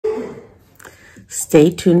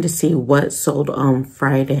Stay tuned to see what sold on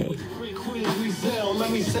Friday.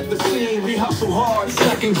 Let me set the scene. We hustle hard,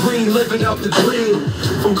 second green, living up the dream.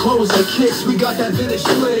 From clothes to kicks, we got that vintage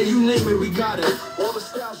play. You name it, we got it. All the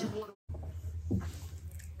styles you want.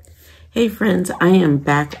 Hey friends, I am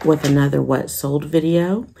back with another What Sold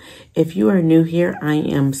video. If you are new here, I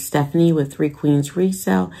am Stephanie with Three Queens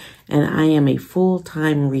Resell, and I am a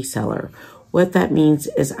full-time reseller. What that means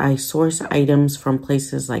is I source items from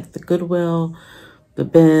places like the Goodwill, the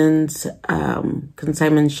bins,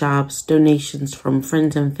 consignment shops, donations from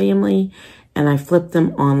friends and family, and I flip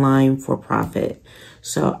them online for profit.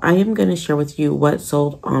 So I am going to share with you what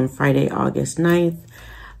sold on Friday, August 9th.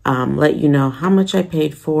 Let you know how much I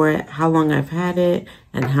paid for it, how long I've had it,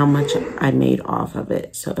 and how much I made off of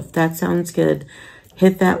it. So if that sounds good,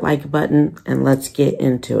 hit that like button and let's get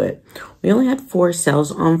into it. We only had 4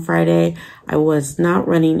 sales on Friday. I was not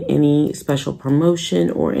running any special promotion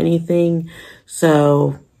or anything.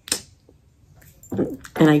 So,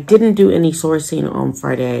 and I didn't do any sourcing on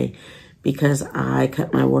Friday because I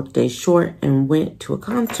cut my workday short and went to a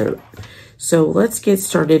concert. So let's get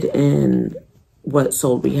started in what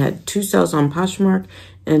sold. We had 2 sales on Poshmark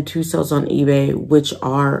and 2 sales on eBay, which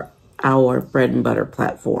are our bread and butter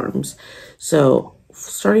platforms. So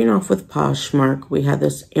starting off with Poshmark, we had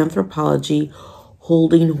this Anthropology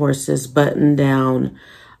Holding Horses button down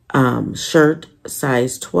shirt,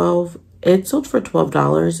 size 12. It sold for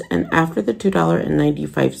 $12, and after the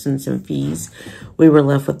 $2.95 in fees, we were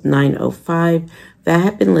left with $9.05. That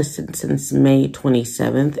had been listed since May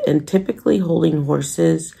 27th, and typically Holding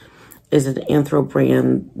Horses is an Anthro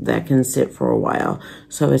brand that can sit for a while.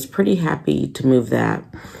 So I was pretty happy to move that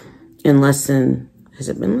in less than, has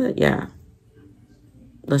it been, yeah,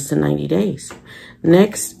 less than 90 days.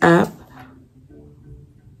 Next up,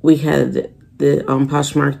 we had the on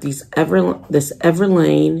Poshmark this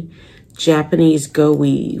Everlane Japanese Go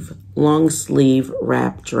Weave long sleeve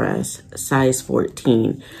wrap dress, size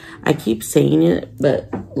 14. I keep saying it,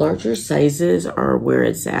 but larger sizes are where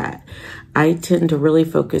it's at. I tend to really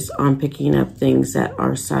focus on picking up things that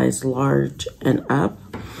are size large and up,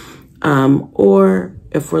 or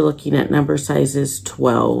if we're looking at number sizes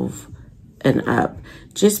 12 and up,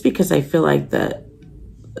 just because I feel like the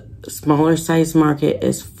smaller size market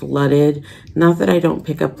is flooded. Not that I don't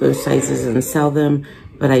pick up those sizes and sell them,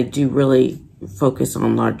 but I do really focus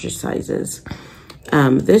on larger sizes.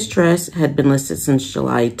 This dress had been listed since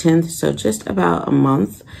July 10th, so just about a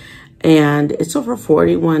month. And it's over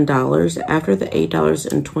 $41. After the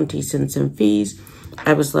 $8.20 in fees,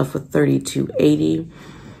 I was left with $32.80.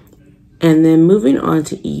 And then moving on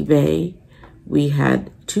to eBay, we had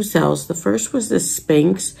 2 sales. The first was the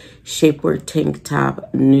Spanx shapewear tank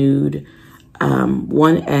top nude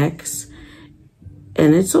 1X.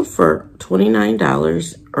 And it sold for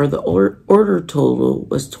 $29, or the order total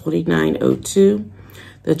was $29.02.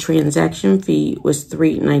 The transaction fee was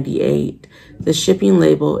 $3.98. The shipping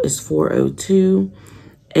label is $4.02,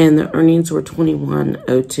 and the earnings were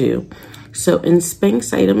 $21.02. So in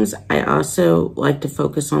Spanx items, I also like to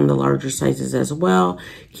focus on the larger sizes as well.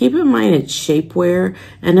 Keep in mind it's shapewear,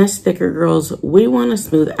 and us thicker girls, we want to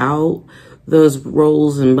smooth out those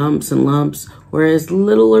rolls and bumps and lumps, whereas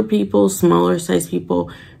littler people, smaller size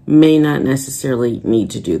people, may not necessarily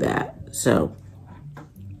need to do that. So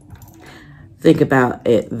think about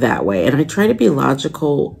it that way. And I try to be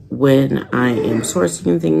logical when I am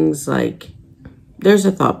sourcing things. Like, there's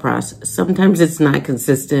a thought process. Sometimes it's not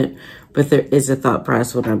consistent, but there is a thought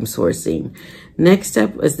process when I'm sourcing. Next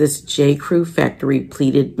up was this J. Crew Factory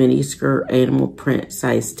pleated mini skirt animal print,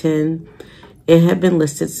 size 10. It had been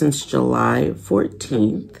listed since July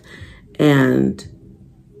 14th, and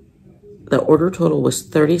the order total was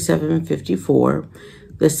 $37.54.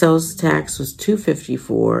 The sales tax was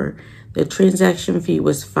 $2.54. The transaction fee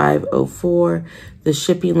was $5.04. The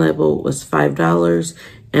shipping label was $5,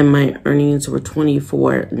 and my earnings were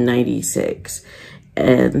 $24.96.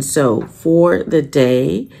 And so for the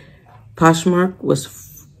day, Poshmark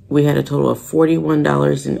we had a total of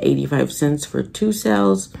 $41.85 for 2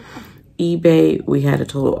 sales. eBay, we had a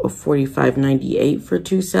total of $45.98 for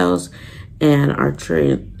 2 sales, and our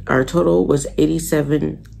total was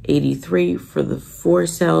 $87.83 for the 4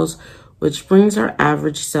 sales, which brings our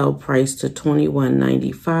average sale price to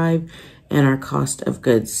 $21.95 and our cost of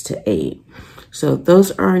goods to $8. So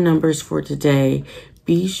those are our numbers for today.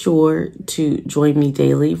 Be sure to join me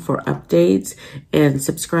daily for updates, and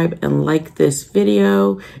subscribe and like this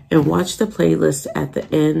video, and watch the playlist at the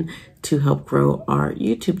end to help grow our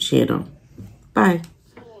YouTube channel. Bye.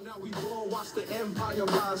 Watch the empire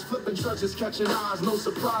rise, flipping churches, catching eyes, no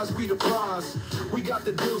surprise, we the prize. We got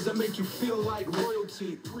the deals that make you feel like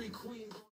royalty. 3 queens.